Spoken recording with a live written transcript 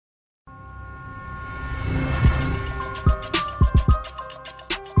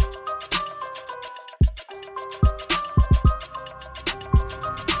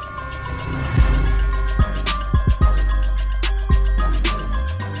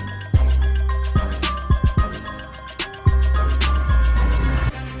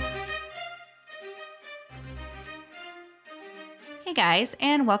guys,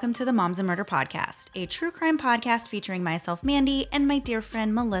 and welcome to the Moms and Murder Podcast, a true crime podcast featuring myself, Mandy, and my dear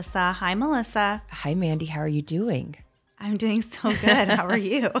friend, Melissa. Hi, Melissa. Hi, Mandy. How are you doing? I'm doing so good. How are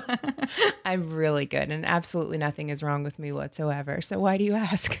you? I'm really good, and absolutely nothing is wrong with me whatsoever. So why do you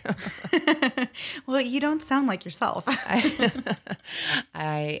ask? Well, you don't sound like yourself.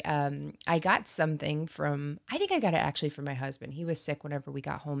 I got something from, I think I got it actually from my husband. He was sick whenever we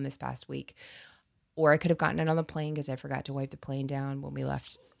got home this past week. Or I could have gotten it on the plane because I forgot to wipe the plane down when we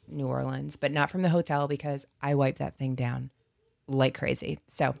left New Orleans, but not from the hotel because I wiped that thing down like crazy.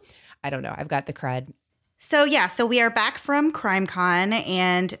 So I don't know. I've got the crud. So we are back from CrimeCon,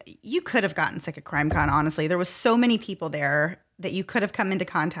 and you could have gotten sick at CrimeCon, honestly. There was so many people there that you could have come into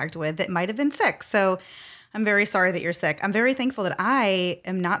contact with that might have been sick. So I'm very sorry that you're sick. I'm very thankful that I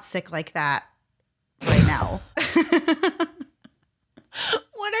am not sick like that right now.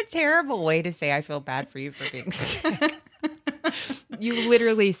 What a terrible way to say I feel bad for you for being sick. You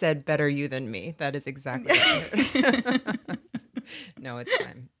literally said better you than me. That is exactly what I heard. No, it's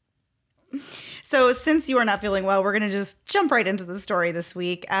fine. So since you are not feeling well, we're going to just jump right into the story this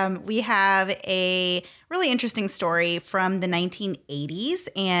week. We have a really interesting story from the 1980s,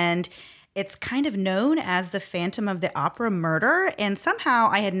 and it's kind of known as the Phantom of the Opera murder. And somehow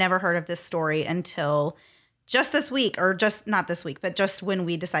I had never heard of this story until just this week, or just not this week, but just when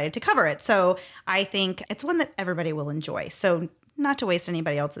we decided to cover it. So I think it's one that everybody will enjoy. So not to waste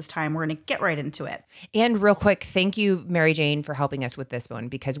anybody else's time, we're going to get right into it. And real quick, thank you, Mary Jane, for helping us with this one,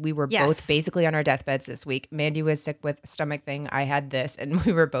 because we were both basically on our deathbeds this week. Mandy was sick with a stomach thing. I had this, and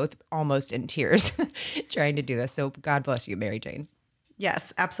we were both almost in tears trying to do this. So God bless you, Mary Jane.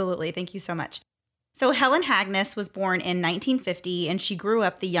 Yes, absolutely. Thank you so much. So Helen Hagnes was born in 1950, and she grew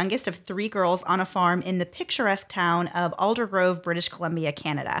up the youngest of three girls on a farm in the picturesque town of Aldergrove, British Columbia,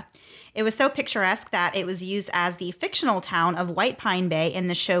 Canada. It was so picturesque that it was used as the fictional town of White Pine Bay in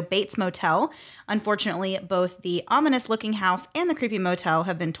the show Bates Motel. Unfortunately, both the ominous-looking house and the creepy motel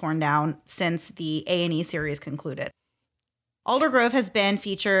have been torn down since the A&E series concluded. Aldergrove has been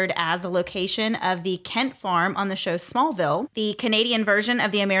featured as the location of the Kent farm on the show Smallville. The Canadian version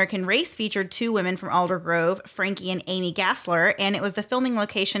of The American Race featured two women from Aldergrove, Frankie and Amy Gassler, and it was the filming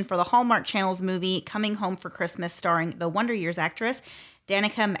location for the Hallmark Channel's movie Coming Home for Christmas, starring the Wonder Years actress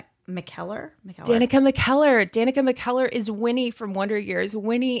Danica McKellar. Danica McKellar is Winnie from Wonder Years.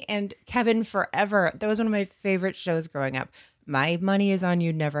 Winnie and Kevin Forever. That was one of my favorite shows growing up. My money is on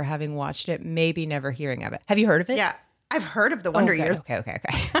you never having watched it, maybe never hearing of it. Have you heard of it? Yeah. I've heard of the Wonder Years. Okay.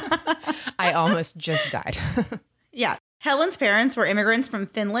 I almost just died. Yeah. Helen's parents were immigrants from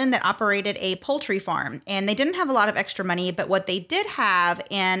Finland that operated a poultry farm, and they didn't have a lot of extra money, but what they did have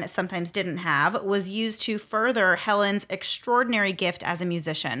and sometimes didn't have was used to further Helen's extraordinary gift as a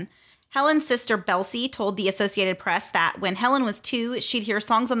musician. Helen's sister Belsie told the Associated Press that when Helen was 2, she'd hear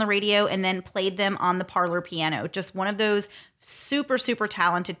songs on the radio and then played them on the parlor piano. Just one of those super, super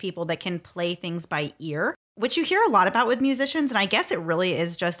talented people that can play things by ear, which you hear a lot about with musicians. And I guess it really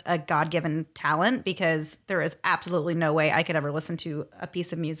is just a God-given talent, because there is absolutely no way I could ever listen to a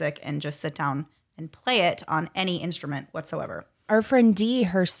piece of music and just sit down and play it on any instrument whatsoever. Our friend Dee,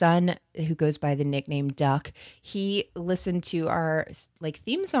 her son, who goes by the nickname Duck, he listened to our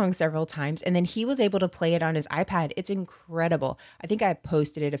theme song several times, and then he was able to play it on his iPad. It's incredible. I think I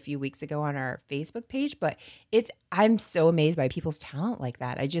posted it a few weeks ago on our Facebook page, but I'm so amazed by people's talent like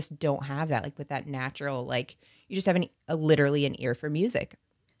that. I just don't have that, with that natural, you just have literally an ear for music.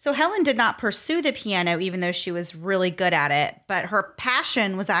 So Helen did not pursue the piano, even though she was really good at it, but her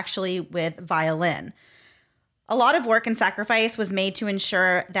passion was actually with violin. A lot of work and sacrifice was made to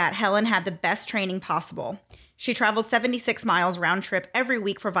ensure that Helen had the best training possible. She traveled 76 miles round trip every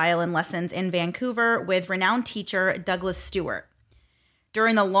week for violin lessons in Vancouver with renowned teacher Douglas Stewart.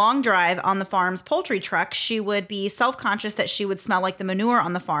 During the long drive on the farm's poultry truck, she would be self-conscious that she would smell like the manure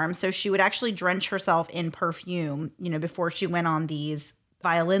on the farm, so she would actually drench herself in perfume, before she went on these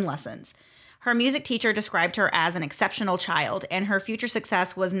violin lessons. Her music teacher described her as an exceptional child, and her future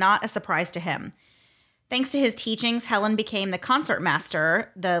success was not a surprise to him. Thanks to his teachings, Helen became the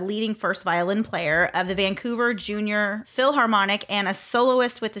concertmaster, the leading first violin player of the Vancouver Junior Philharmonic, and a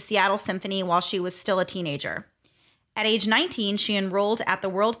soloist with the Seattle Symphony while she was still a teenager. At age 19, she enrolled at the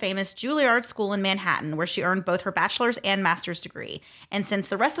world-famous Juilliard School in Manhattan, where she earned both her bachelor's and master's degree. And since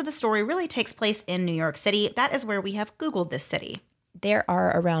the rest of the story really takes place in New York City, that is where we have Googled this city. There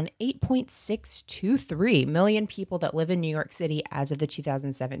are around 8.623 million people that live in New York City as of the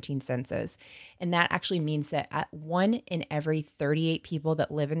 2017 census. And that actually means that 1 in every 38 people that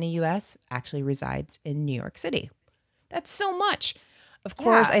live in the U.S. actually resides in New York City. That's so much. Of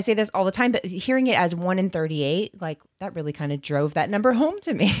course, Yeah. I say this all the time, but hearing it as 1 in 38, like that really kind of drove that number home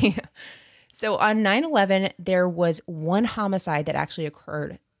to me. So on 9/11, there was one homicide that actually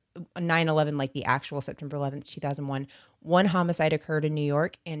occurred. 9/11, like the actual September 11th, 2001, one homicide occurred in New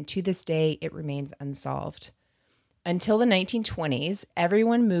York, and to this day, it remains unsolved. Until the 1920s,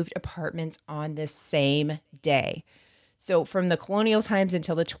 everyone moved apartments on the same day. So from the colonial times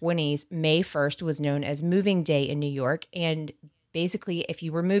until the 20s, May 1st was known as moving day in New York. And basically, if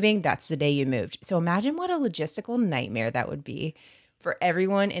you were moving, that's the day you moved. So imagine what a logistical nightmare that would be for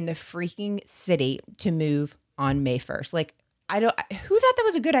everyone in the freaking city to move on May 1st. Like, who thought that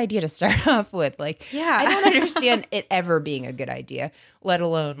was a good idea to start off with? Like, Yeah. I don't understand it ever being a good idea, let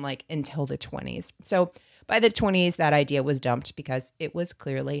alone like until the 20s. So by the 20s, that idea was dumped because it was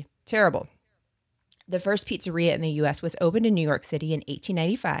clearly terrible. The first pizzeria in the U.S. was opened in New York City in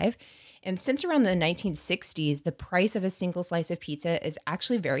 1895. And since around the 1960s, the price of a single slice of pizza is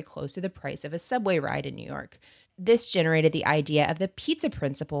actually very close to the price of a subway ride in New York. This generated the idea of the pizza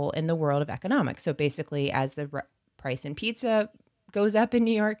principle in the world of economics. So basically, as the price in pizza goes up in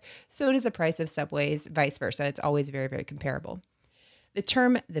New York, so does the price of subways, vice versa. It's always very, very comparable. The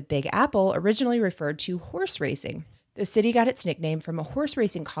term the Big Apple originally referred to horse racing. The city got its nickname from a horse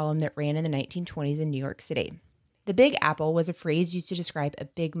racing column that ran in the 1920s in New York City. The Big Apple was a phrase used to describe a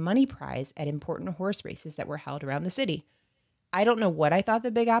big money prize at important horse races that were held around the city. I don't know what I thought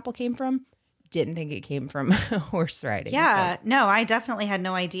the Big Apple came from. Didn't think it came from horse riding. Yeah, So. no, I definitely had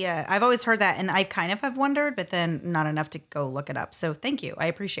no idea. I've always heard that, and I kind of have wondered, but then not enough to go look it up. So thank you. I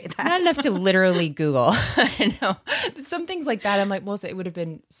appreciate that. Not enough to literally Google. I know. Some things like that, I'm like, well, it would have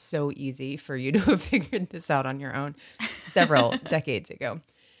been so easy for you to have figured this out on your own several decades ago.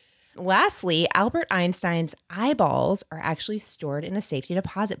 Lastly, Albert Einstein's eyeballs are actually stored in a safety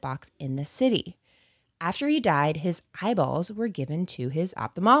deposit box in the city. After he died, his eyeballs were given to his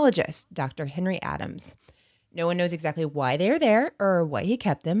ophthalmologist, Dr. Henry Adams. No one knows exactly why they are there or why he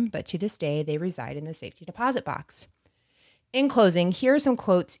kept them, but to this day, they reside in the safety deposit box. In closing, here are some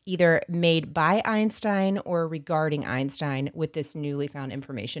quotes either made by Einstein or regarding Einstein with this newly found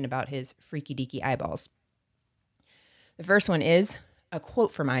information about his freaky deaky eyeballs. The first one is a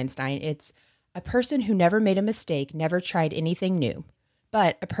quote from Einstein. It's, "A person who never made a mistake never tried anything new.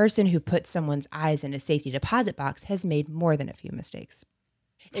 But a person who puts someone's eyes in a safety deposit box has made more than a few mistakes."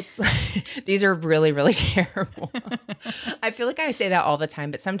 It's these are really, really terrible. I feel like I say that all the time,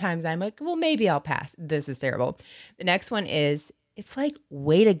 but sometimes I'm like, well, maybe I'll pass. This is terrible. The next one is, it's like,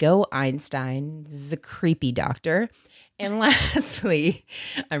 way to go, Einstein. This is a creepy doctor. And lastly,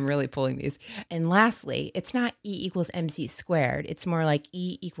 I'm really pulling these. And lastly, it's not E equals MC squared. It's more like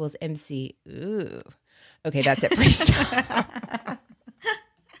E equals MC. Ooh. Okay, that's it. Please stop.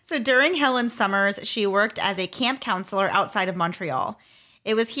 So during Helen's summers, she worked as a camp counselor outside of Montreal.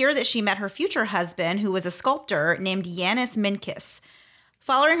 It was here that she met her future husband, who was a sculptor named Yanis Minkis.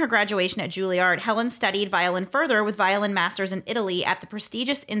 Following her graduation at Juilliard, Helen studied violin further with violin masters in Italy at the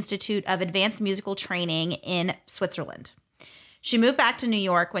prestigious Institute of Advanced Musical Training in Switzerland. She moved back to New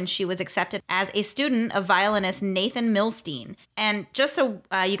York when she was accepted as a student of violinist Nathan Milstein. And just so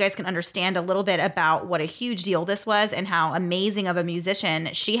you guys can understand a little bit about what a huge deal this was and how amazing of a musician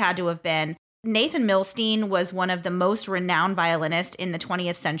she had to have been, Nathan Milstein was one of the most renowned violinists in the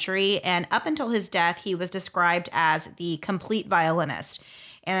 20th century. And up until his death, he was described as the complete violinist.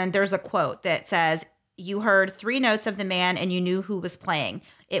 And there's a quote that says, "You heard 3 notes of the man and you knew who was playing.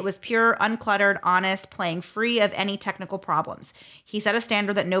 It was pure, uncluttered, honest, playing free of any technical problems. He set a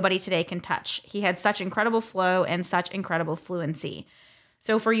standard that nobody today can touch. He had such incredible flow and such incredible fluency."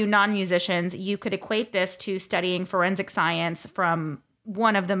 So for you non-musicians, you could equate this to studying forensic science from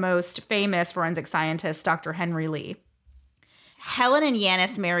one of the most famous forensic scientists, Dr. Henry Lee. Helen and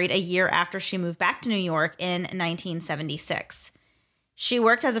Yanis married a year after she moved back to New York in 1976. She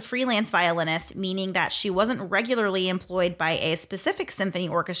worked as a freelance violinist, meaning that she wasn't regularly employed by a specific symphony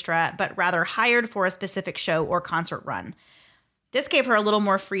orchestra, but rather hired for a specific show or concert run. This gave her a little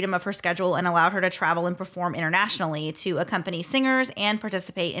more freedom of her schedule and allowed her to travel and perform internationally to accompany singers and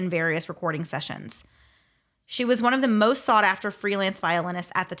participate in various recording sessions. She was one of the most sought-after freelance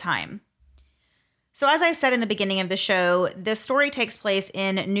violinists at the time. So as I said in the beginning of the show, this story takes place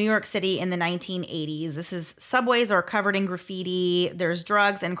in New York City in the 1980s. Subways are covered in graffiti, there's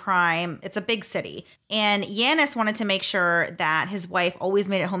drugs and crime. It's a big city. And Yanis wanted to make sure that his wife always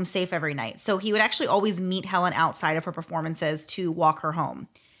made it home safe every night. So he would actually always meet Helen outside of her performances to walk her home.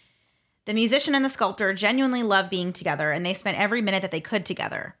 The musician and the sculptor genuinely loved being together, and they spent every minute that they could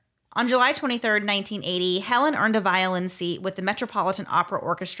together. On July 23rd, 1980, Helen earned a violin seat with the Metropolitan Opera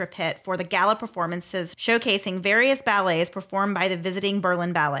Orchestra pit for the gala performances showcasing various ballets performed by the visiting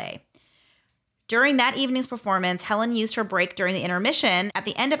Berlin Ballet. During that evening's performance, Helen used her break during the intermission at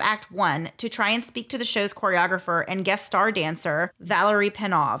the end of Act 1 to try and speak to the show's choreographer and guest star dancer, Valery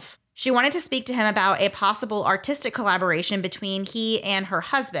Panov. She wanted to speak to him about a possible artistic collaboration between he and her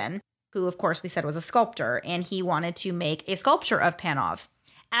husband, who of course we said was a sculptor, and he wanted to make a sculpture of Panov.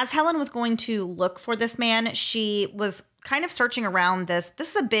 As Helen was going to look for this man, she was kind of searching around this. This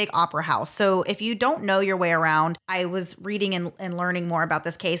is a big opera house. So if you don't know your way around, I was reading and learning more about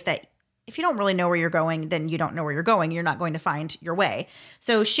this case that if you don't really know where you're going, then you don't know where you're going. You're not going to find your way.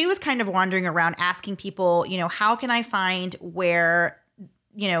 So she was kind of wandering around asking people, how can I find where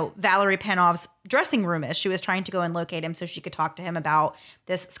Valery Panov's dressing room is. She was trying to go and locate him so she could talk to him about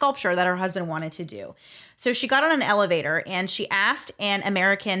this sculpture that her husband wanted to do. So she got on an elevator and she asked an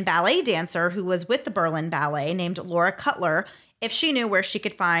American ballet dancer who was with the Berlin Ballet named Laura Cutler if she knew where she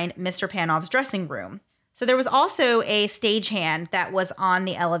could find Mr. Panov's dressing room. So there was also a stagehand that was on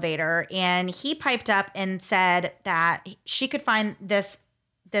the elevator, and he piped up and said that she could find this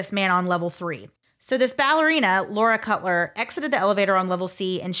man on level 3. So this ballerina, Laura Cutler, exited the elevator on level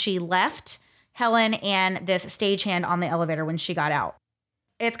C, and she left Helen and this stagehand on the elevator when she got out.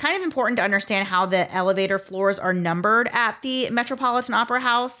 It's kind of important to understand how the elevator floors are numbered at the Metropolitan Opera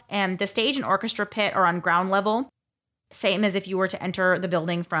House, and the stage and orchestra pit are on ground level, same as if you were to enter the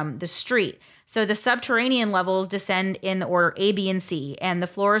building from the street. So the subterranean levels descend in the order A, B, and C, and the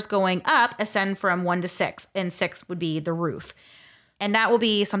floors going up ascend from 1 to 6, and 6 would be the roof. And that will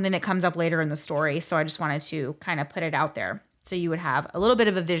be something that comes up later in the story. So I just wanted to kind of put it out there so you would have a little bit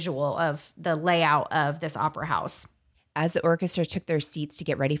of a visual of the layout of this opera house. As the orchestra took their seats to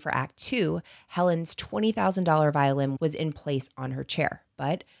get ready for Act 2, Helen's $20,000 violin was in place on her chair,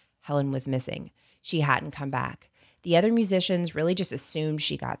 but Helen was missing. She hadn't come back. The other musicians really just assumed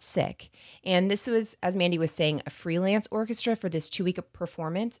she got sick. And this was, as Mandy was saying, a freelance orchestra for this 2-week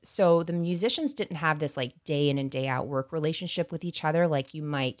performance. So the musicians didn't have this day in and day out work relationship with each other like you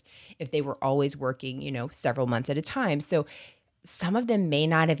might if they were always working, several months at a time. So some of them may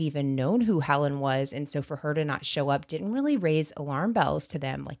not have even known who Helen was. And so for her to not show up didn't really raise alarm bells to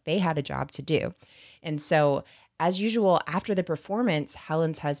them, like they had a job to do. And so as usual, after the performance,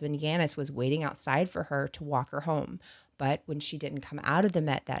 Helen's husband, Yanis, was waiting outside for her to walk her home. But when she didn't come out of the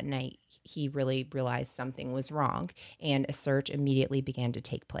Met that night, he really realized something was wrong, and a search immediately began to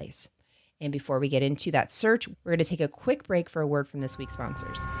take place. And before we get into that search, we're going to take a quick break for a word from this week's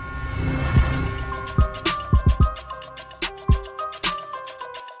sponsors.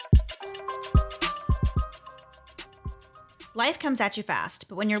 Life comes at you fast,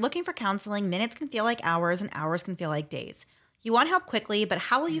 but when you're looking for counseling, minutes can feel like hours and hours can feel like days. You want help quickly, but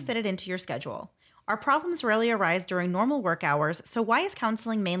how will you fit it into your schedule? Our problems rarely arise during normal work hours, so why is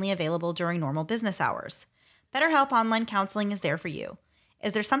counseling mainly available during normal business hours? BetterHelp Online Counseling is there for you.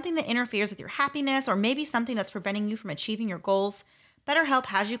 Is there something that interferes with your happiness, or maybe something that's preventing you from achieving your goals? BetterHelp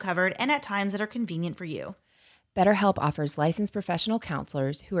has you covered, and at times that are convenient for you. BetterHelp offers licensed professional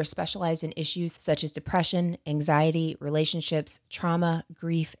counselors who are specialized in issues such as depression, anxiety, relationships, trauma,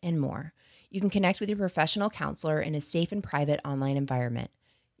 grief, and more. You can connect with your professional counselor in a safe and private online environment.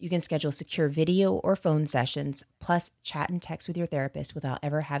 You can schedule secure video or phone sessions, plus chat and text with your therapist without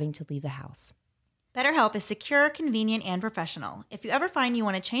ever having to leave the house. BetterHelp is secure, convenient, and professional. If you ever find you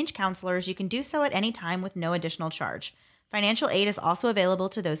want to change counselors, you can do so at any time with no additional charge. Financial aid is also available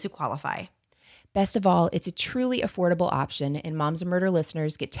to those who qualify. Best of all, it's a truly affordable option, and Moms of Murder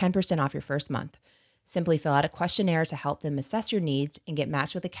listeners get 10% off your first month. Simply fill out a questionnaire to help them assess your needs and get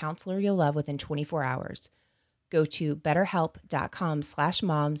matched with a counselor you'll love within 24 hours. Go to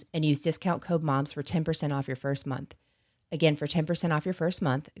betterhelp.com/moms and use discount code MOMS for 10% off your first month. Again, for 10% off your first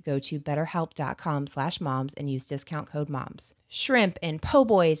month, go to betterhelp.com/moms and use discount code MOMS. Shrimp and po'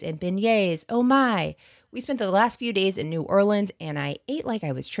 boys and beignets, oh my! We spent the last few days in New Orleans, and I ate like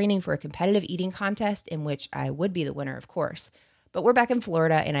I was training for a competitive eating contest in which I would be the winner, of course. But we're back in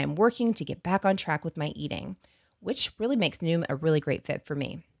Florida, and I'm working to get back on track with my eating, which really makes Noom a really great fit for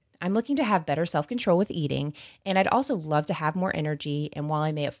me. I'm looking to have better self-control with eating, and I'd also love to have more energy, and while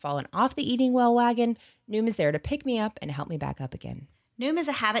I may have fallen off the eating well wagon, Noom is there to pick me up and help me back up again. Noom is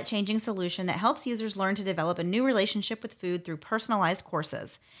a habit-changing solution that helps users learn to develop a new relationship with food through personalized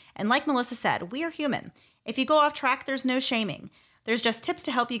courses. And like Melissa said, we are human. If you go off track, there's no shaming. There's just tips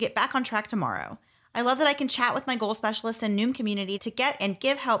to help you get back on track tomorrow. I love that I can chat with my goal specialist and Noom community to get and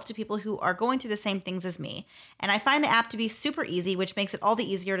give help to people who are going through the same things as me. And I find the app to be super easy, which makes it all the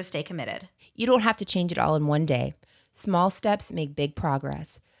easier to stay committed. You don't have to change it all in one day. Small steps make big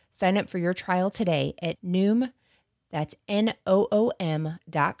progress. Sign up for your trial today at Noom. That's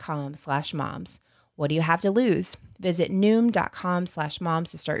Noom.com/moms. What do you have to lose? Visit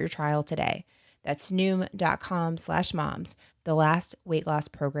Noom.com/moms to start your trial today. That's Noom.com/moms, the last weight loss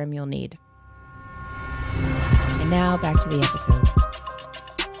program you'll need. And now back to the episode.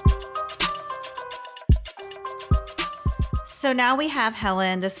 So now we have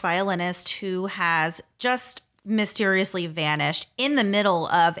Helen, this violinist who has just mysteriously vanished in the middle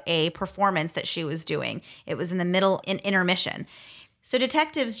of a performance that she was doing. It was in the middle, in intermission. So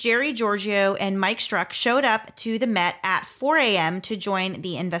detectives Jerry Giorgio and Mike Struck showed up to the Met at 4 a.m. to join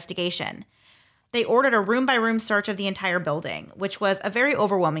the investigation. They ordered a room-by-room search of the entire building, which was a very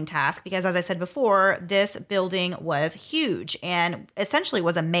overwhelming task because, as I said before, this building was huge and essentially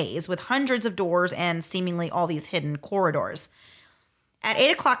was a maze with hundreds of doors and seemingly all these hidden corridors. At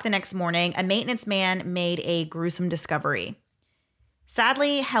 8 o'clock the next morning, a maintenance man made a gruesome discovery.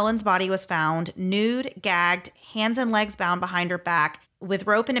 Sadly, Helen's body was found nude, gagged, hands and legs bound behind her back, with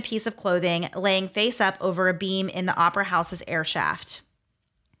rope and a piece of clothing, laying face up over a beam in the Opera House's air shaft.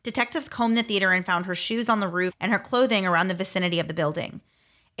 Detectives combed the theater and found her shoes on the roof and her clothing around the vicinity of the building.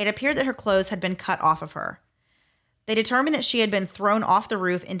 It appeared that her clothes had been cut off of her. They determined that she had been thrown off the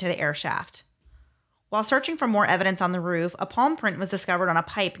roof into the air shaft. While searching for more evidence on the roof, a palm print was discovered on a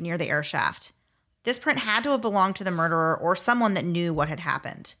pipe near the air shaft. This print had to have belonged to the murderer or someone that knew what had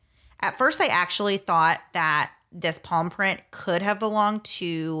happened. At first, they actually thought that this palm print could have belonged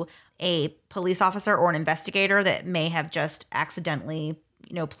to a police officer or an investigator that may have just accidentally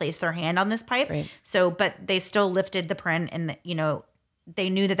placed their hand on this pipe. Right. So, but they still lifted the print and, they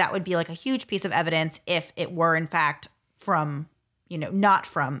knew that that would be like a huge piece of evidence if it were in fact from, not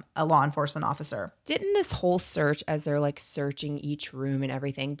from a law enforcement officer. Didn't this whole search, as they're like searching each room and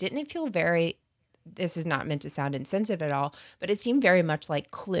everything, didn't it feel very, this is not meant to sound insensitive at all, but it seemed very much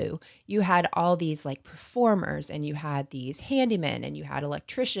like Clue. You had all these like performers and you had these handymen and you had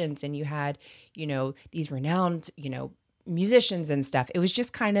electricians and you had, these renowned, musicians and stuff. It was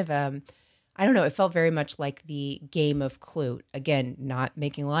just kind of I don't know, it felt very much like the game of Clue. Again, not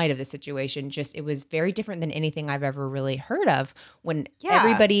making light of the situation, just it was very different than anything I've ever really heard of when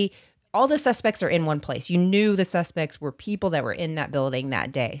everybody, all the suspects are in one place. You knew the suspects were people that were in that building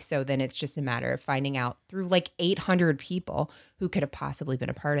that day. So then it's just a matter of finding out through like 800 people who could have possibly been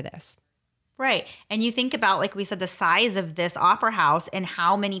a part of this. Right. And you think about, like we said, the size of this opera house and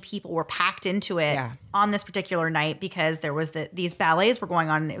how many people were packed into it on this particular night because there was these ballets were going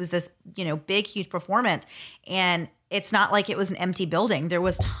on. And it was this, big, huge performance. And it's not like it was an empty building. There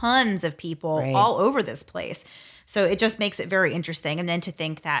was tons of people all over this place. So it just makes it very interesting. And then to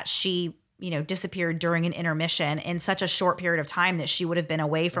think that she, disappeared during an intermission in such a short period of time that she would have been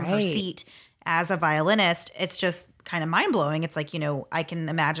away from her seat as a violinist, it's just kind of mind-blowing. It's like, I can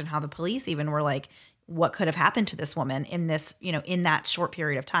imagine how the police even were like, what could have happened to this woman in this, in that short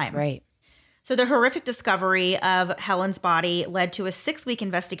period of time. Right. So the horrific discovery of Helen's body led to a 6-week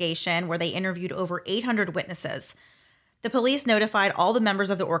investigation where they interviewed over 800 witnesses. The police notified all the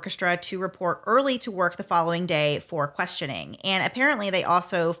members of the orchestra to report early to work the following day for questioning. And apparently they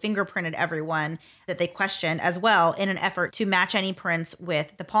also fingerprinted everyone that they questioned as well in an effort to match any prints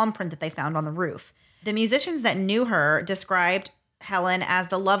with the palm print that they found on the roof. The musicians that knew her described Helen as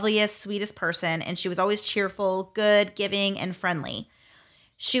the loveliest, sweetest person, and she was always cheerful, good, giving, and friendly.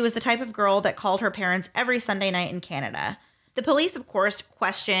 She was the type of girl that called her parents every Sunday night in Canada. The police, of course,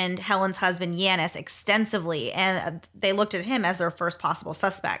 questioned Helen's husband, Yanis, extensively, and they looked at him as their first possible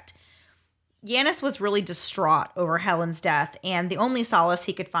suspect. Yanis was really distraught over Helen's death, and the only solace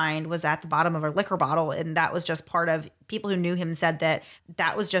he could find was at the bottom of a liquor bottle, and that was just part of, people who knew him said that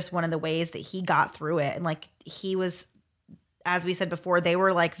that was just one of the ways that he got through it. And like, he was, as we said before, they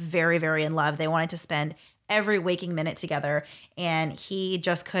were like very, very in love. They wanted to spend every waking minute together, and he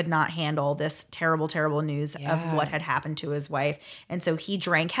just could not handle this terrible, terrible news of what had happened to his wife. And so he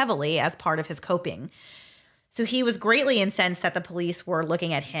drank heavily as part of his coping. So he was greatly incensed that the police were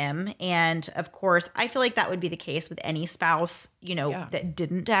looking at him. And of course, I feel like that would be the case with any spouse, that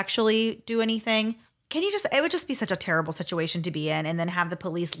didn't actually do anything. It would just be such a terrible situation to be in, and then have the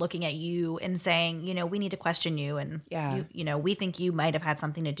police looking at you and saying, we need to question you. And, we think you might have had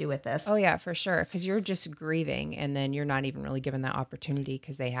something to do with this. Oh, yeah, for sure. Because you're just grieving, and then you're not even really given that opportunity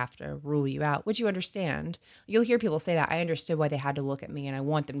because they have to rule you out, which you understand. You'll hear people say that. I understood why they had to look at me, and I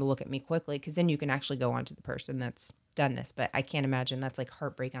want them to look at me quickly because then you can actually go on to the person that's done this. But I can't imagine that's like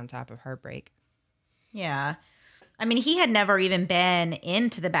heartbreak on top of heartbreak. Yeah. I mean, he had never even been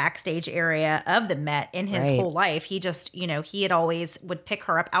into the backstage area of the Met in his whole life. He just, he had always would pick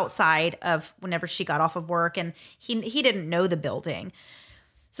her up outside of whenever she got off of work, and he didn't know the building.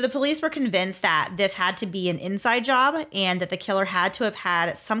 So the police were convinced that this had to be an inside job and that the killer had to have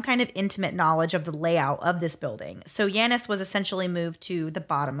had some kind of intimate knowledge of the layout of this building. So Yanis was essentially moved to the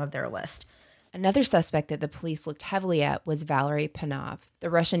bottom of their list. Another suspect that the police looked heavily at was Valery Panov, the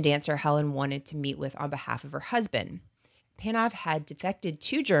Russian dancer Helen wanted to meet with on behalf of her husband. Panov had defected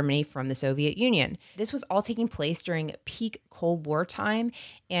to Germany from the Soviet Union. This was all taking place during peak Cold War time,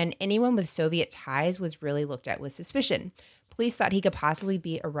 and anyone with Soviet ties was really looked at with suspicion. Police thought he could possibly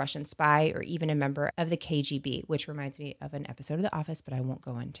be a Russian spy or even a member of the KGB, which reminds me of an episode of The Office, but I won't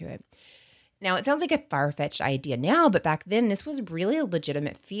go into it. Now, it sounds like a far-fetched idea now, but back then, this was really a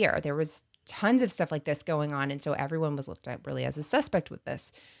legitimate fear. There was tons of stuff like this going on, and so everyone was looked at really as a suspect with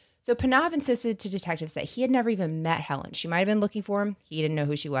this. So Panov insisted to detectives that he had never even met Helen. She might have been looking for him. He didn't know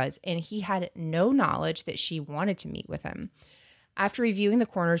who she was, and he had no knowledge that she wanted to meet with him. After reviewing the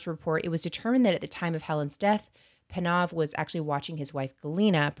coroner's report, it was determined that at the time of Helen's death, Panov was actually watching his wife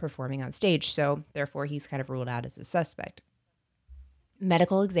Galina performing on stage, so therefore he's kind of ruled out as a suspect.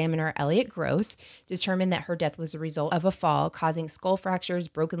 Medical examiner Elliot Gross determined that her death was a result of a fall, causing skull fractures,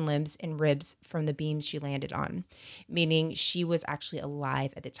 broken limbs, and ribs from the beams she landed on, meaning she was actually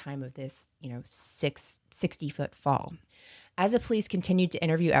alive at the time of this, 60-foot fall. As the police continued to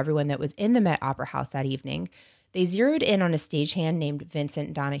interview everyone that was in the Met Opera House that evening, they zeroed in on a stagehand named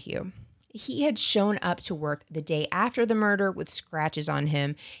Vincent Donahue. He had shown up to work the day after the murder with scratches on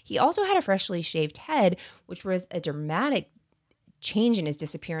him. He also had a freshly shaved head, which was a dramatic change in his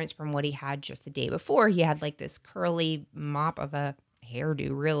disappearance from what he had just the day before. He had like this curly mop of a hairdo,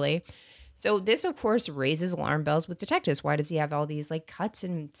 really. So this, of course, raises alarm bells with detectives. Why does he have all these like cuts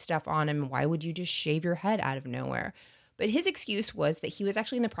and stuff on him? Why would you just shave your head out of nowhere? But his excuse was that he was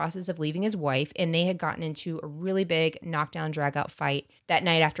actually in the process of leaving his wife, and they had gotten into a really big knockdown, drag-out fight that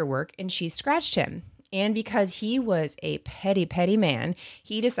night after work, and she scratched him. And because he was a petty, petty man,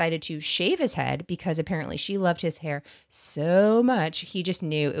 he decided to shave his head because apparently she loved his hair so much, he just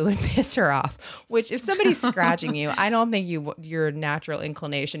knew it would piss her off. Which, if somebody's scratching you, I don't think your natural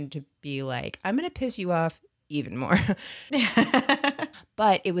inclination to be like, I'm going to piss you off even more.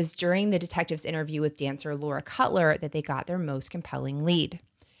 But it was during the detective's interview with dancer Laura Cutler that they got their most compelling lead.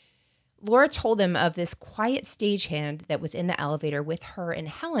 Laura told them of this quiet stagehand that was in the elevator with her and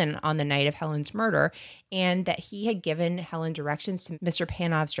Helen on the night of Helen's murder, and that he had given Helen directions to Mr.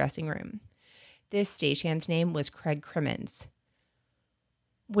 Panov's dressing room. This stagehand's name was Craig Crimmins.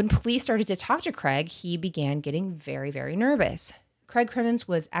 When police started to talk to Craig, he began getting very, very nervous. Craig Crimmins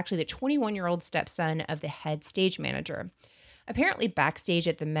was actually the 21-year-old stepson of the head stage manager. Apparently, backstage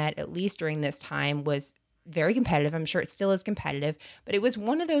at the Met, at least during this time, was very competitive. I'm sure it still is competitive, but it was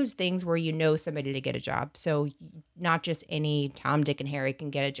one of those things where you know somebody to get a job. So not just any Tom, Dick, and Harry can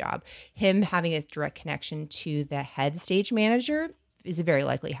get a job. Him having a direct connection to the head stage manager is very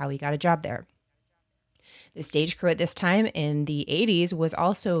likely how he got a job there. The stage crew at this time in the 80s was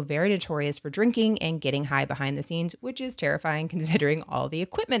also very notorious for drinking and getting high behind the scenes, which is terrifying considering all the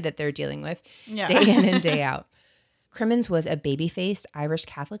equipment that they're dealing with day in and day out. Crimmins was a baby-faced Irish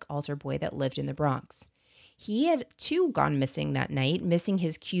Catholic altar boy that lived in the Bronx. He had too gone missing that night, missing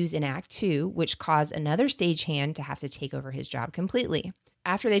his cues in Act 2, which caused another stagehand to have to take over his job completely.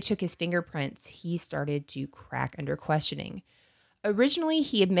 After they took his fingerprints, he started to crack under questioning. Originally,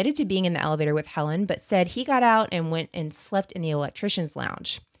 he admitted to being in the elevator with Helen, but said he got out and went and slept in the electrician's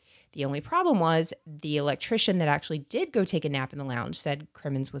lounge. The only problem was the electrician that actually did go take a nap in the lounge said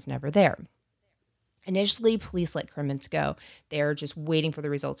Crimmins was never there. Initially, police let Crimmins go. They're just waiting for the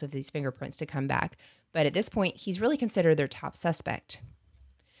results of these fingerprints to come back. But at this point, he's really considered their top suspect.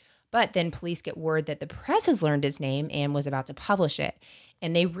 But then police get word that the press has learned his name and was about to publish it.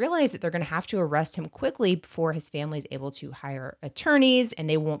 And they realize that they're going to have to arrest him quickly before his family is able to hire attorneys and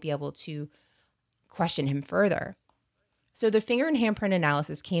they won't be able to question him further. So the finger and handprint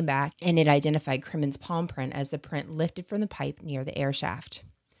analysis came back and it identified Crimmins' palm print as the print lifted from the pipe near the air shaft.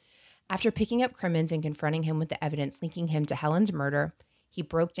 After picking up Crimmins and confronting him with the evidence linking him to Helen's murder, he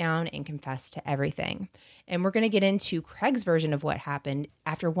broke down and confessed to everything. And we're going to get into Craig's version of what happened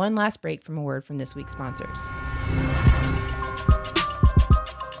after one last break from a word from this week's sponsors.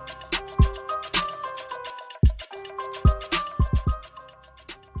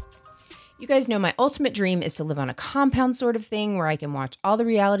 You guys know my ultimate dream is to live on a compound sort of thing where I can watch all the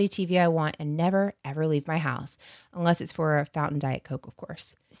reality TV I want and never, ever leave my house, unless it's for a fountain Diet Coke, of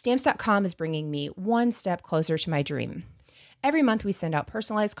course. Stamps.com is bringing me one step closer to my dream. Every month we send out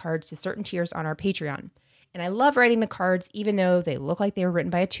personalized cards to certain tiers on our Patreon. And I love writing the cards even though they look like they were written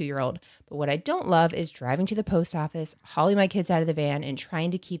by a 2-year-old. But what I don't love is driving to the post office, hauling my kids out of the van, and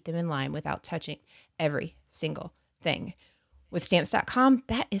trying to keep them in line without touching every single thing. With Stamps.com,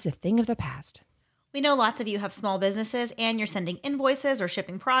 that is a thing of the past. We know lots of you have small businesses and you're sending invoices or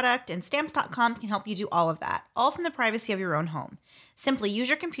shipping product, and Stamps.com can help you do all of that, all from the privacy of your own home. Simply use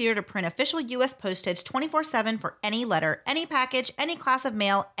your computer to print official U.S. postage 24/7 for any letter, any package, any class of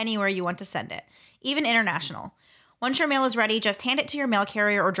mail, anywhere you want to send it, even international. Once your mail is ready, just hand it to your mail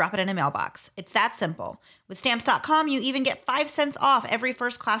carrier or drop it in a mailbox. It's that simple. With Stamps.com, you even get 5 cents off every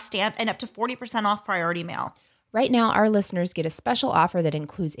first-class stamp and up to 40% off priority mail. Right now, our listeners get a special offer that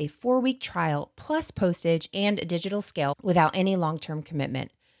includes a 4-week trial plus postage and a digital scale without any long-term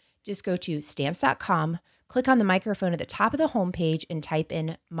commitment. Just go to Stamps.com, click on the microphone at the top of the homepage, and type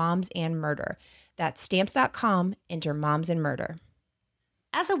in Moms and Murder. That's Stamps.com, enter Moms and Murder.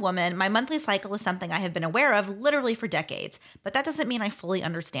 As a woman, my monthly cycle is something I have been aware of literally for decades, but that doesn't mean I fully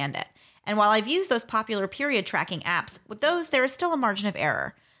understand it. And while I've used those popular period tracking apps, with those there is still a margin of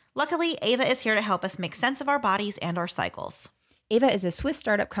error. Luckily, Ava is here to help us make sense of our bodies and our cycles. Ava is a Swiss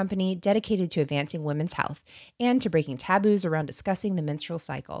startup company dedicated to advancing women's health and to breaking taboos around discussing the menstrual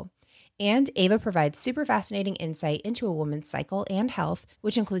cycle. And Ava provides super fascinating insight into a woman's cycle and health,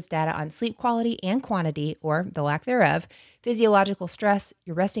 which includes data on sleep quality and quantity, or the lack thereof, physiological stress,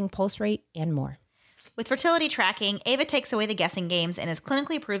 your resting pulse rate, and more. With fertility tracking, Ava takes away the guessing games and is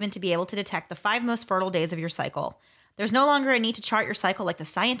clinically proven to be able to detect the 5 most fertile days of your cycle. There's no longer a need to chart your cycle like the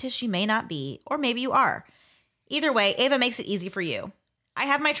scientist you may not be, or maybe you are. Either way, Ava makes it easy for you. I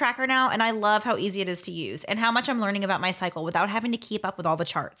have my tracker now, and I love how easy it is to use and how much I'm learning about my cycle without having to keep up with all the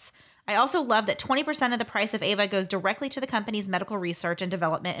charts. I also love that 20% of the price of Ava goes directly to the company's medical research and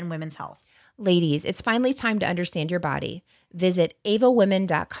development in women's health. Ladies, it's finally time to understand your body. Visit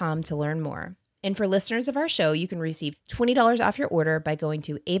avawomen.com to learn more. And for listeners of our show, you can receive $20 off your order by going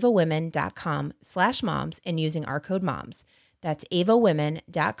to avawomen.com/moms and using our code MOMS. That's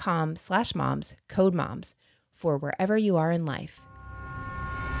avawomen.com/moms, code MOMS, for wherever you are in life.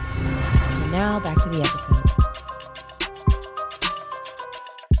 And now back to the episode.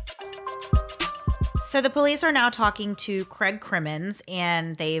 So the police are now talking to Craig Crimmins,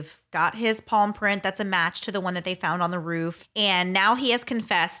 and they've got his palm print that's a match to the one that they found on the roof. And now he has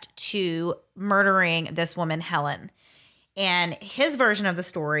confessed to murdering this woman, Helen. And his version of the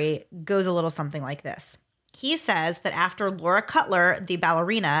story goes a little something like this. He says that after Laura Cutler, the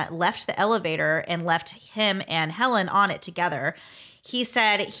ballerina, left the elevator and left him and Helen on it together, he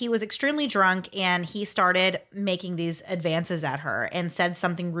said he was extremely drunk and he started making these advances at her and said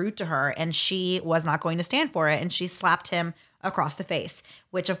something rude to her, and she was not going to stand for it, and she slapped him across the face,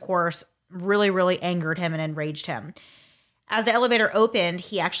 which of course really, really angered him and enraged him. As the elevator opened,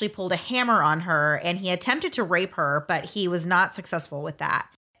 he actually pulled a hammer on her and he attempted to rape her, but he was not successful with that.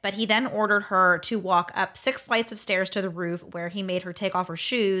 But he then ordered her to walk up 6 flights of stairs to the roof, where he made her take off her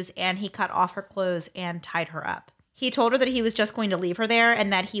shoes and he cut off her clothes and tied her up. He told her that he was just going to leave her there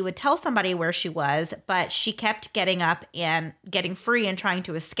and that he would tell somebody where she was, but she kept getting up and getting free and trying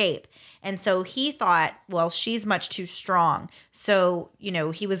to escape. And so he thought, well, she's much too strong. So,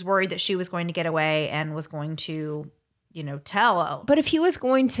 he was worried that she was going to get away and was going to, tell. But if he was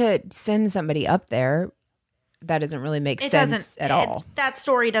going to send somebody up there, that doesn't really make sense at all. That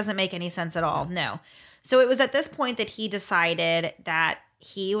story doesn't make any sense at all. No. So it was at this point that he decided that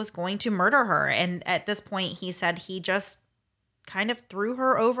he was going to murder her. And at this point, he said he just kind of threw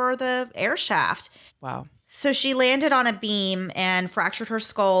her over the air shaft. Wow. So she landed on a beam and fractured her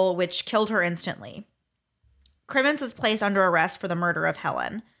skull, which killed her instantly. Crimmins was placed under arrest for the murder of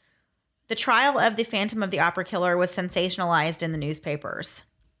Helen. The trial of the Phantom of the Opera killer was sensationalized in the newspapers.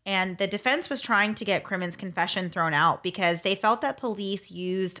 And the defense was trying to get Crimmins' confession thrown out because they felt that police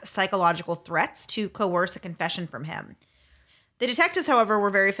used psychological threats to coerce a confession from him. The detectives, however, were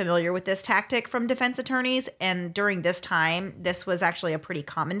very familiar with this tactic from defense attorneys, and during this time, this was actually a pretty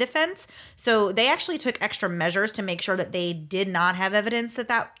common defense. So they actually took extra measures to make sure that they did not have evidence that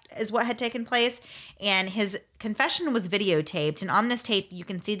that is what had taken place. And his confession was videotaped, and on this tape, you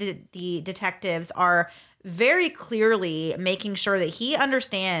can see that the detectives are very clearly making sure that he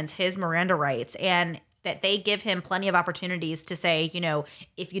understands his Miranda rights and that they give him plenty of opportunities to say,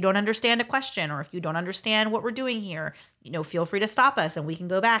 if you don't understand a question or if you don't understand what we're doing here, feel free to stop us and we can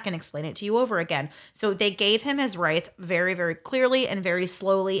go back and explain it to you over again. So they gave him his rights very, very clearly and very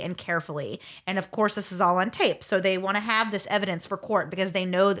slowly and carefully. And of course, this is all on tape. So they want to have this evidence for court because they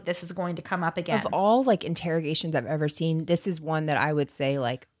know that this is going to come up again. Of all interrogations I've ever seen, this is one that I would say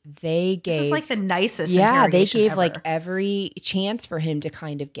they gave. This is the nicest. Yeah, they gave ever. every chance for him to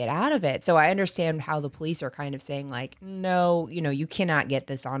kind of get out of it. So I understand how the police are kind of saying no, you cannot get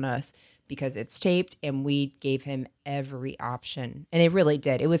this on us because it's taped, and we gave him every option. And they really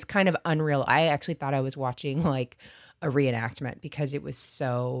did. It was kind of unreal. I actually thought I was watching a reenactment because it was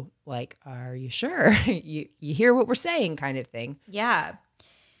so like, are you sure? you hear what we're saying kind of thing. Yeah.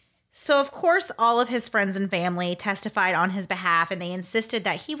 So, of course, all of his friends and family testified on his behalf, and they insisted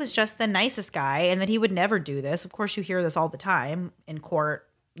that he was just the nicest guy and that he would never do this. Of course, you hear this all the time in court,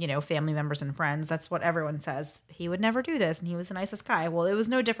 family members and friends. That's what everyone says. He would never do this, and he was the nicest guy. Well, it was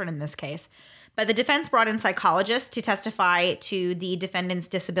no different in this case. But the defense brought in psychologists to testify to the defendant's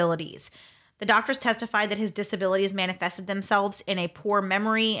disabilities. The doctors testified that his disabilities manifested themselves in a poor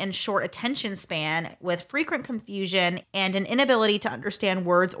memory and short attention span with frequent confusion and an inability to understand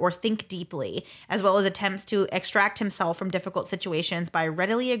words or think deeply, as well as attempts to extract himself from difficult situations by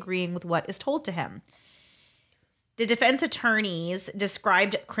readily agreeing with what is told to him. The defense attorneys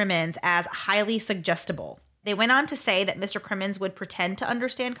described Crimmins as highly suggestible. They went on to say that Mr. Crimmins would pretend to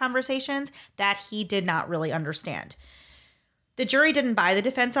understand conversations that he did not really understand. The jury didn't buy the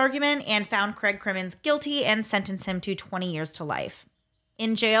defense argument and found Craig Crimmins guilty and sentenced him to 20 years to life.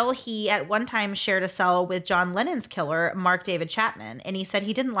 In jail, he at one time shared a cell with John Lennon's killer, Mark David Chapman, and he said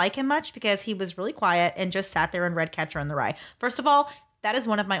he didn't like him much because he was really quiet and just sat there and read Catcher in the Rye. First of all, that is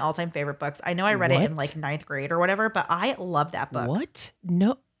one of my all-time favorite books. I know I read it in like 9th grade or whatever, but I love that book. What?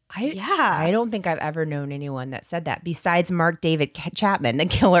 No. I don't think I've ever known anyone that said that besides Mark David Chapman, the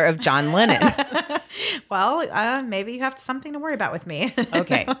killer of John Lennon. Well, maybe you have something to worry about with me.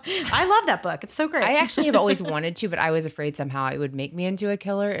 Okay. I love that book. It's so great. I actually have always wanted to, but I was afraid somehow it would make me into a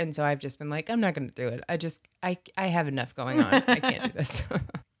killer. And so I've just been like, I'm not going to do it. I have enough going on. I can't do this.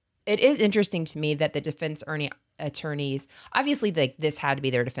 It is interesting to me that the defense attorneys, obviously like this had to be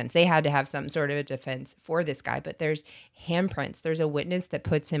their defense. They had to have some sort of a defense for this guy, but there's handprints. There's a witness that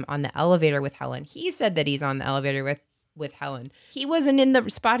puts him on the elevator with Helen. He said that he's on the elevator with Helen. He wasn't in the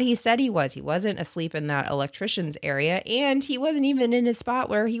spot he said he was. He wasn't asleep in that electrician's area, and he wasn't even in a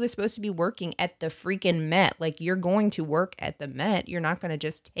spot where he was supposed to be working at the freaking Met. Like, you're going to work at the Met. You're not going to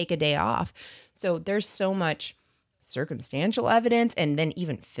just take a day off. So there's so much circumstantial evidence and then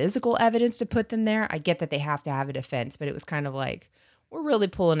even physical evidence to put them there. I get that they have to have a defense, but it was kind of like, we're really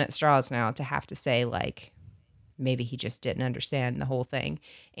pulling at straws now to have to say like, maybe he just didn't understand the whole thing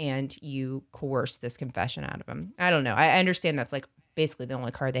and you coerced this confession out of him. I don't know. I understand that's like basically the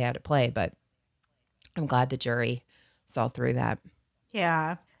only card they had to play, but I'm glad the jury saw through that.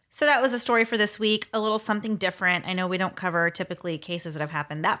 Yeah. So that was the story for this week. A little something different. I know we don't cover typically cases that have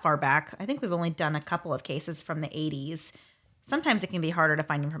happened that far back. I think we've only done a couple of cases from the 80s. Sometimes it can be harder to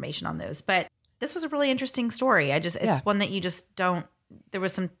find information on those, but this was a really interesting story. It's one that you just don't, there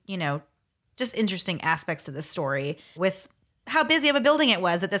was some, just interesting aspects to this story with how busy of a building it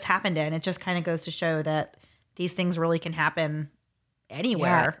was that this happened in. It just kind of goes to show that these things really can happen anywhere.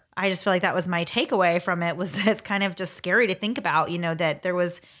 Yeah. I just feel like that was my takeaway from it, was that it's kind of just scary to think about, that there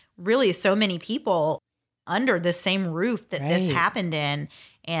was really so many people under the same roof that this happened in,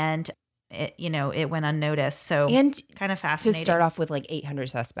 and it went unnoticed. So, and kind of fascinating. To start off with like 800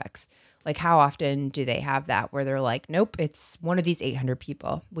 suspects. Like, how often do they have that where they're like, nope, it's one of these 800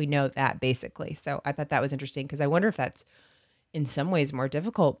 people. We know that basically. So I thought that was interesting because I wonder if that's in some ways more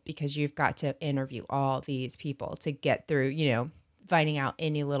difficult because you've got to interview all these people to get through, finding out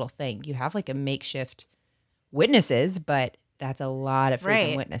any little thing. You have like a makeshift witnesses, but that's a lot of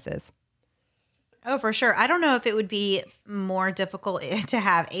freaking witnesses. Oh, for sure. I don't know if it would be more difficult to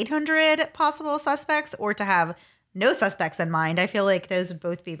have 800 possible suspects or to have no suspects in mind. I feel like those would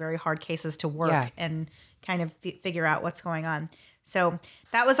both be very hard cases to work and kind of figure out what's going on. So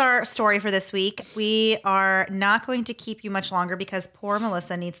that was our story for this week. We are not going to keep you much longer because poor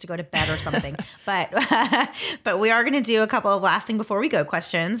Melissa needs to go to bed or something. but we are going to do a couple of last thing before we go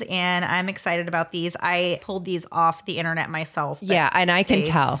questions, and I'm excited about these. I pulled these off the internet myself. Yeah, and I can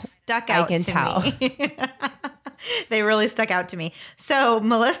tell. Stuck out to me. They really stuck out to me. So,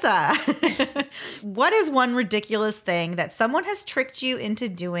 Melissa, what is one ridiculous thing that someone has tricked you into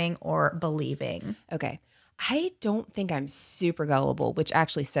doing or believing? Okay. I don't think I'm super gullible, which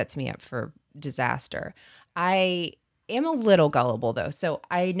actually sets me up for disaster. I am a little gullible, though. So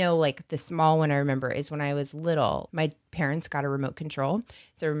I know like the small one I remember is when I was little, my parents got a remote control.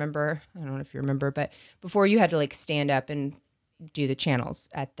 So remember, I don't know if you remember, but before you had to like stand up and do the channels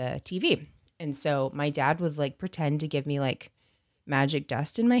at the TV. And so my dad would like pretend to give me like magic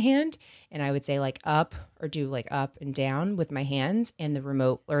dust in my hand, and I would say like up or do like up and down with my hands, and the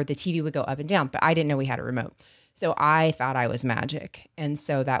remote or the TV would go up and down, but I didn't know we had a remote. So I thought I was magic. And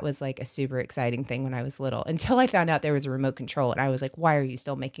so that was like a super exciting thing when I was little, until I found out there was a remote control, and I was like, why are you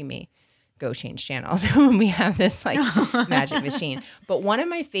still making me go change channels when we have this like magic machine? But one of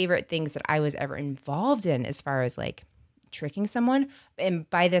my favorite things that I was ever involved in as far as like tricking someone. And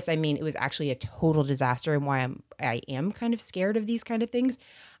by this, I mean, it was actually a total disaster and why I am kind of scared of these kind of things.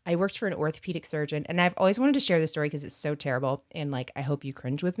 I worked for an orthopedic surgeon, and I've always wanted to share this story because it's so terrible. And like, I hope you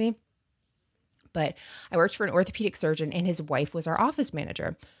cringe with me. But I worked for an orthopedic surgeon, and his wife was our office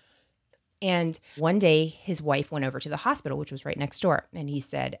manager. And one day his wife went over to the hospital, which was right next door. And he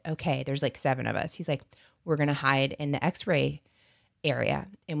said, okay, there's like 7 of us. He's like, we're going to hide in the x-ray area.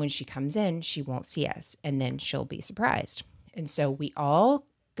 And when she comes in, she won't see us. And then she'll be surprised. And so we all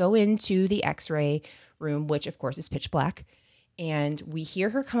go into the x-ray room, which of course is pitch black. And we hear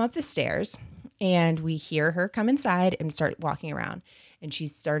her come up the stairs, and we hear her come inside and start walking around. And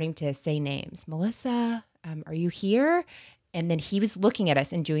she's starting to say names. Melissa, are you here? And then he was looking at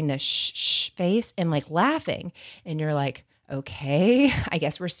us and doing the shh face and like laughing. And you're like, okay, I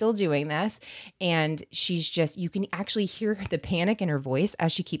guess we're still doing this. And she's just, you can actually hear the panic in her voice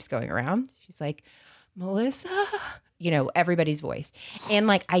as she keeps going around. She's like, Melissa, everybody's voice. And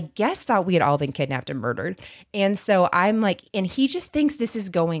like, I guess thought we had all been kidnapped and murdered. And so I'm like, and he just thinks this is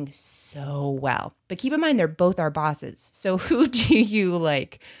going so well. But keep in mind, they're both our bosses. So who do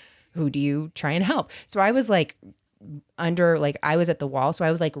you try and help? So I was like, I was at the wall, so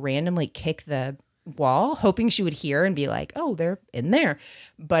I would like randomly kick the wall, hoping she would hear and be like, oh, they're in there.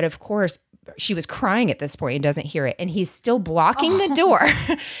 But of course, she was crying at this point and doesn't hear it. And he's still blocking the door.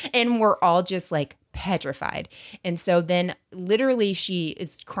 And we're all just like petrified. And so then literally she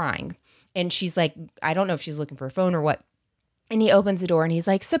is crying. And she's like, I don't know if she's looking for a phone or what. And he opens the door and he's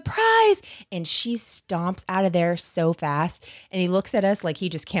like, surprise. And she stomps out of there so fast. And he looks at us like he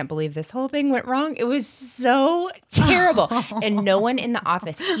just can't believe this whole thing went wrong. It was so terrible. And no one in the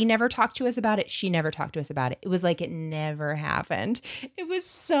office, he never talked to us about it. She never talked to us about it. It was like it never happened. It was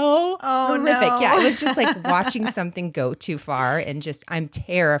so horrific. No. Yeah, it was just like watching something go too far. And just, I'm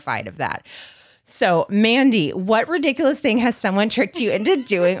terrified of that. So, Mandy, what ridiculous thing has someone tricked you into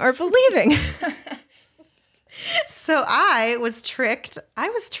doing or believing? So I was tricked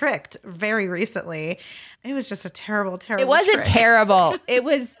very recently. It was just a terrible It wasn't trick. Terrible. It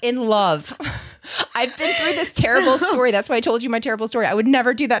was in love. I've been through this terrible story. That's why I told you my terrible story. I would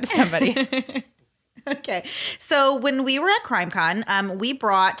never do that to somebody. Okay. So when we were at CrimeCon, we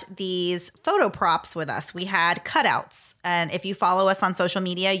brought these photo props with us. We had cutouts. And if you follow us on social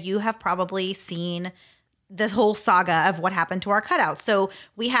media, you have probably seen this whole saga of what happened to our cutouts. So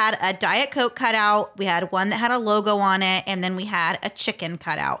we had a Diet Coke cutout, we had one that had a logo on it, and then we had a chicken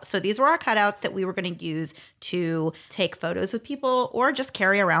cutout. So these were our cutouts that we were going to use to take photos with people or just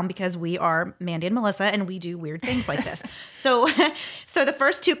carry around because we are Mandy and Melissa and we do weird things like this. So the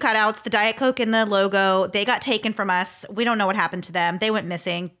first 2 cutouts, the Diet Coke and the logo, they got taken from us. We don't know what happened to them. They went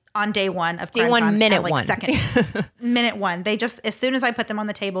missing on day 1 of Day 1, minute 1. Minute 1. They just, as soon as I put them on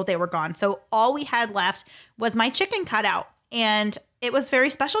the table, they were gone. So all we had left was my chicken cutout. And it was very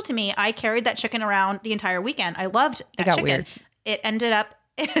special to me. I carried that chicken around the entire weekend. I loved that chicken. Weird. It ended up,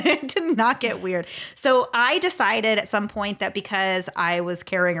 it did not get weird. So I decided at some point that because I was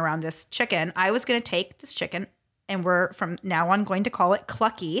carrying around this chicken, I was going to take this chicken and we're from now on going to call it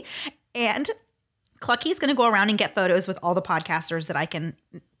Clucky. And Clucky's going to go around and get photos with all the podcasters that I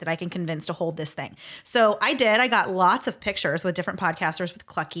can convince to hold this thing. So I did. I got lots of pictures with different podcasters with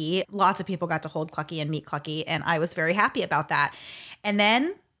Clucky. Lots of people got to hold Clucky and meet Clucky, and I was very happy about that. And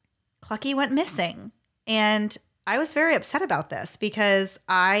then Clucky went missing, and I was very upset about this because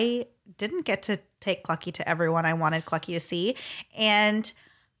I didn't get to take Clucky to everyone I wanted Clucky to see, and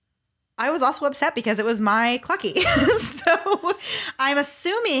I was also upset because it was my Clucky. So I'm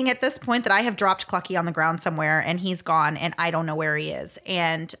assuming at this point that I have dropped Clucky on the ground somewhere and he's gone and I don't know where he is,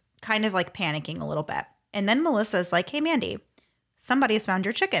 and kind of like panicking a little bit. And then Melissa's like, hey, Mandy, somebody's found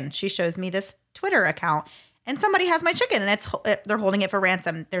your chicken. She shows me this Twitter account and somebody has my chicken and they're holding it for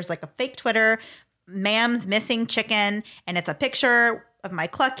ransom. There's like a fake Twitter, ma'am's missing chicken, and it's a picture of my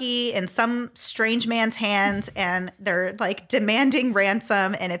Clucky in some strange man's hands, and they're like demanding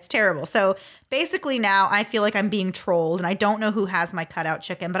ransom, and it's terrible. So basically now I feel like I'm being trolled, and I don't know who has my cutout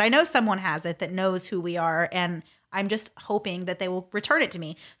chicken, but I know someone has it that knows who we are, and I'm just hoping that they will return it to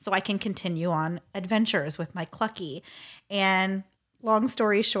me so I can continue on adventures with my Clucky. And long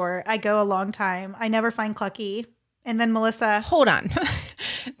story short, I go a long time. I never find Clucky. And then Melissa. Hold on.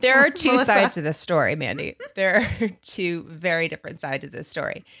 There are 2 sides to this story, Mandy. There are 2 very different sides to this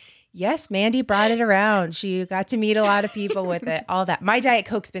story. Yes, Mandy brought it around. She got to meet a lot of people with it, all that. My Diet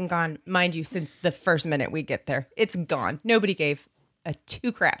Coke's been gone, mind you, since the first minute we get there. It's gone. Nobody gave a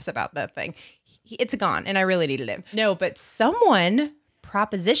 2 craps about that thing. It's gone, and I really needed it. No, but someone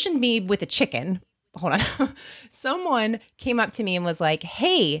propositioned me with a chicken. Hold on. Someone came up to me and was like,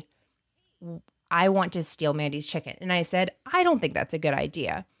 hey, I want to steal Mandy's chicken. And I said, I don't think that's a good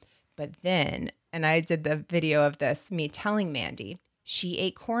idea. But then, and I did the video of this, me telling Mandy, she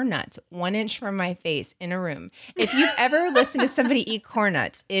ate corn nuts 1 inch from my face in a room. If you've ever listened to somebody eat corn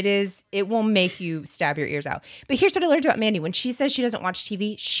nuts, it will make you stab your ears out. But here's what I learned about Mandy. When she says she doesn't watch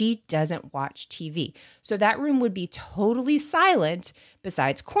TV, she doesn't watch TV. So that room would be totally silent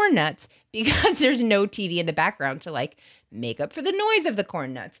besides corn nuts because there's no TV in the background to like make up for the noise of the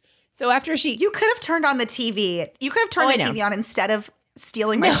corn nuts. So after You could have turned on the TV. You could have turned the TV on instead of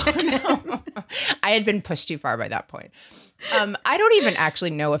stealing my chicken. No. I had been pushed too far by that point. I don't even actually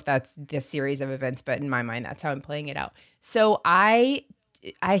know if that's this series of events, but in my mind, that's how I'm playing it out. So I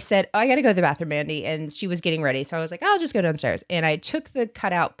said, I got to go to the bathroom, Mandy. And she was getting ready. So I was like, I'll just go downstairs. And I took the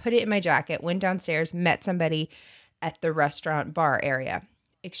cutout, put it in my jacket, went downstairs, met somebody at the restaurant bar area,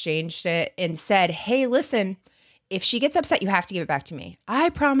 exchanged it and said, hey, listen, if she gets upset, you have to give it back to me. I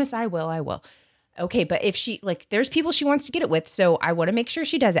promise I will. Okay, but if she, like, there's people she wants to get it with, so I want to make sure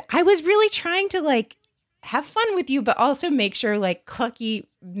she does it. I was really trying to, like, have fun with you, but also make sure, like, Clucky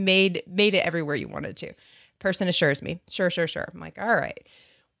made it everywhere you wanted to. Person assures me, sure. I'm like, all right.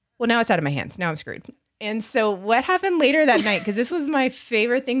 Well, now it's out of my hands. Now I'm screwed. And so what happened later that night, because this was my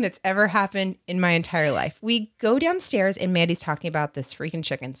favorite thing that's ever happened in my entire life. We go downstairs, and Mandy's talking about this freaking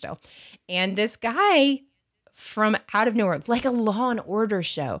chicken still. And this guy from out of nowhere, like a Law and Order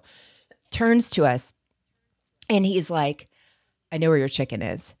show, turns to us and he's like, I know where your chicken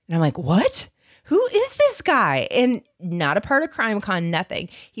is. And I'm like, what? Who is this guy? And not a part of CrimeCon, nothing.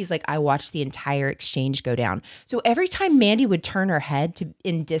 He's like, I watched the entire exchange go down. So every time Mandy would turn her head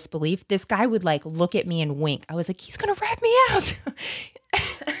in disbelief, this guy would like look at me and wink. I was like, he's going to rat me out.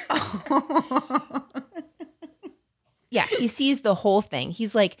 Yeah, he sees the whole thing.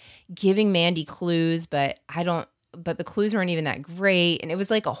 He's like giving Mandy clues, but the clues weren't even that great. And it was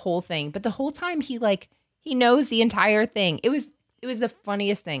like a whole thing. But the whole time he knows the entire thing. It was the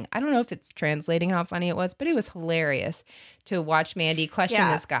funniest thing. I don't know if it's translating how funny it was, but it was hilarious to watch Mandy question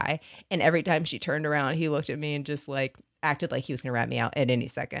this guy. And every time she turned around, he looked at me and just like acted like he was going to rat me out at any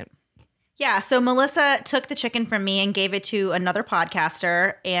second. Yeah, so Melissa took the chicken from me and gave it to another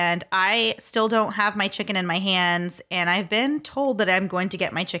podcaster, and I still don't have my chicken in my hands, and I've been told that I'm going to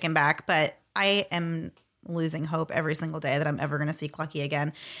get my chicken back, but I am losing hope every single day that I'm ever going to see Clucky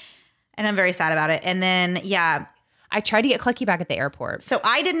again, and I'm very sad about it. And then, yeah. I tried to get Clucky back at the airport. So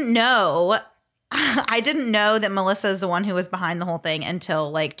I didn't know that Melissa is the one who was behind the whole thing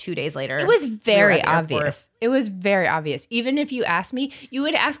until like 2 days later. It was very obvious. It was very obvious. Even if you asked me, you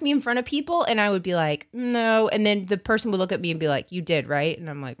would ask me in front of people and I would be like, no. And then the person would look at me and be like, you did, right? And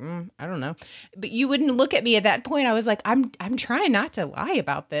I'm like, I don't know. But you wouldn't look at me at that point. I was like, I'm trying not to lie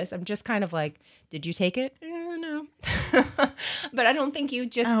about this. I'm just kind of like, did you take it? No. But I don't think you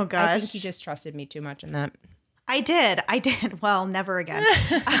just, oh, gosh. I think you just trusted me too much in that. I did. Well, never again.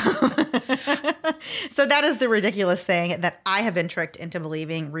 So that is the ridiculous thing that I have been tricked into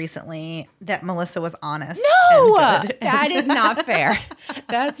believing recently, that Melissa was honest. No, that is not fair.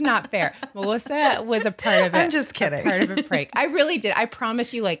 That's not fair. Melissa was a part of it. I'm just kidding. Part of a prank. I really did. I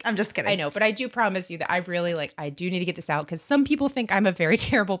promise you, like, I'm just kidding. I know, but I do promise you that I really, like, I do need to get this out because some people think I'm a very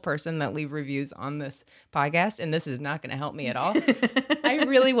terrible person that leave reviews on this podcast, and this is not going to help me at all. I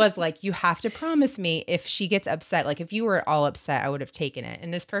really was like, you have to promise me if she gets upset, like if you were all upset, I would have taken it.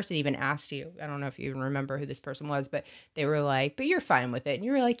 And this person even asked you, I don't know if you even remember who this person was, but they were like, but you're fine with it. And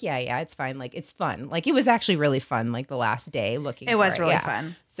you were like, yeah, it's fine. Like, it's fun. Like, it was actually really fun, like the last day looking It was really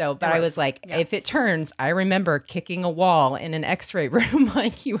fun. So, but I was like, if it turns, I remember kicking a wall in an x-ray room.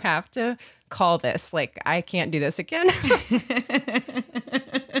 Like, you have to call this. Like, I can't do this again.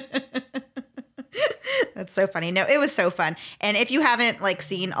 That's so funny. No, it was so fun. And if you haven't like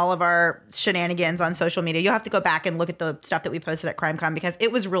seen all of our shenanigans on social media, you'll have to go back and look at the stuff that we posted at CrimeCon because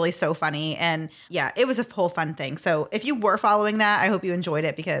it was really so funny. And yeah, it was a whole fun thing. So if you were following that, I hope you enjoyed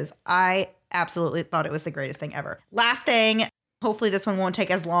it because I absolutely thought it was the greatest thing ever. Last thing, hopefully this one won't take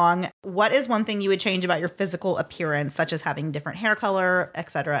as long. What is one thing you would change about your physical appearance, such as having different hair color,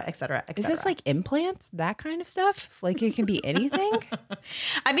 et cetera, et cetera, et cetera? Is this like implants, that kind of stuff? Like it can be anything?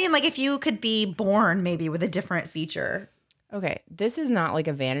 I mean, like if you could be born maybe with a different feature. Okay, this is not like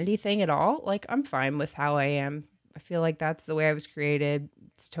a vanity thing at all. Like I'm fine with how I am. I feel like that's the way I was created.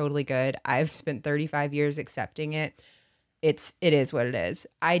 It's totally good. I've spent 35 years accepting it. It is what it is.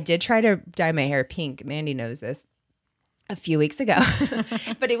 I did try to dye my hair pink. Mandy knows this. A few weeks ago,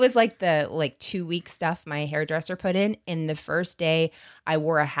 but it was like the 2-week stuff my hairdresser put in. And the first day I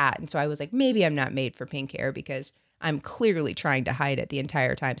wore a hat. And so I was like, maybe I'm not made for pink hair because I'm clearly trying to hide it the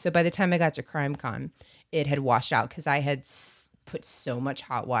entire time. So by the time I got to CrimeCon, it had washed out because I had put so much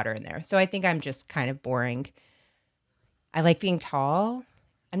hot water in there. So I think I'm just kind of boring. I like being tall.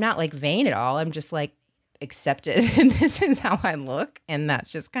 I'm not like vain at all. I'm just like accepted. And this is how I look. And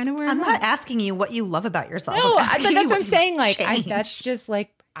that's just kind of where I'm not asking you what you love about yourself. No, I'm asking but that's you what I'm saying. Like, change. that's just like,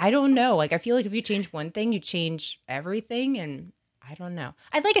 I don't know. Like, I feel like if you change one thing, you change everything. And I don't know.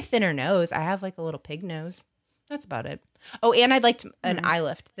 I'd like a thinner nose. I have like a little pig nose. That's about it. Oh, and I'd like an eye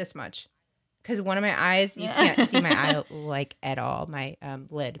lift this much. Because one of my eyes, you can't see my eye like at all, my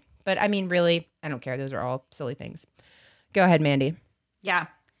lid. But I mean, really, I don't care. Those are all silly things. Go ahead, Mandy. Yeah.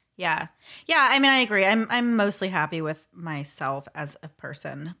 I mean, I agree. I'm mostly happy with myself as a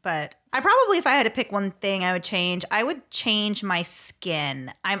person, but I probably, if I had to pick one thing I would change my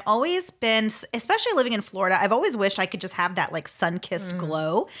skin. I've always been, especially living in Florida, I've always wished I could just have that like sun-kissed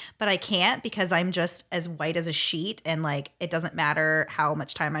glow, but I can't because I'm just as white as a sheet, and like it doesn't matter how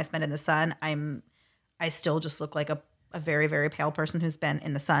much time I spend in the sun. I still just look like a very, very pale person who's been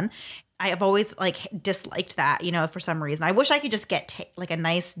in the sun. I have always like disliked that, for some reason. I wish I could just get like a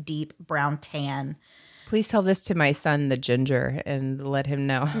nice deep brown tan. Please tell this to my son, the ginger, and let him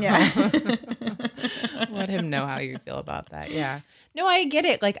know. Yeah. Let him know how you feel about that. Yeah. No, I get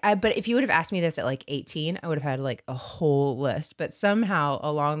it. But if you would have asked me this at like 18, I would have had like a whole list. But somehow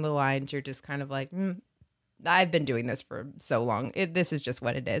along the lines, you're just kind of like, I've been doing this for so long. This is just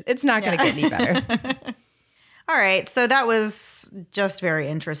what it is. It's not going to get any better. All right. So that was just very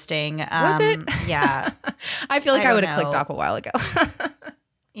interesting. Was it? Yeah. I feel like I would have clicked off a while ago.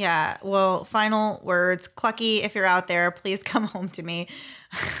 Yeah. Well, final words. Clucky, if you're out there, please come home to me.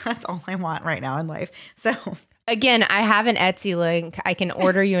 That's all I want right now in life. So again, I have an Etsy link. I can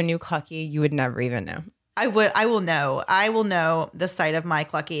order you a new Clucky. You would never even know. I will know. I will know the site of my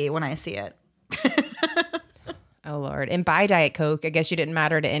Clucky when I see it. Oh, Lord. And buy Diet Coke. I guess you didn't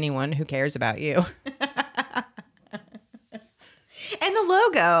matter to anyone. Who cares about you? And the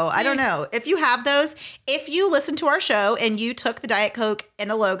logo, I don't know. If you have those, if you listen to our show and you took the Diet Coke and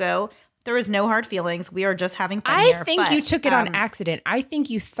the logo, there is no hard feelings. We are just having fun here. I think you took it on accident. I think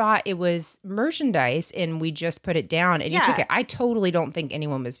you thought it was merchandise and we just put it down and you took it. I totally don't think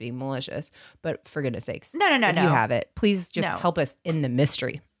anyone was being malicious. But for goodness sakes, no. If you have it, please just help us in the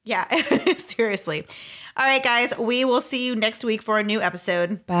mystery. Yeah, seriously. All right, guys, we will see you next week for a new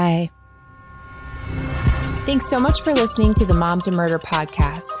episode. Bye. Thanks so much for listening to the Moms of Murder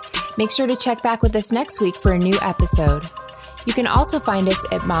podcast. Make sure to check back with us next week for a new episode. You can also find us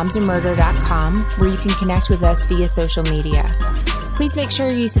at momsandmurder.com, where you can connect with us via social media. Please make sure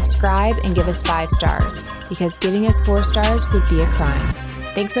you subscribe and give us 5 stars, because giving us 4 stars would be a crime.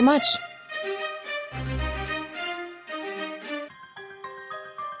 Thanks so much.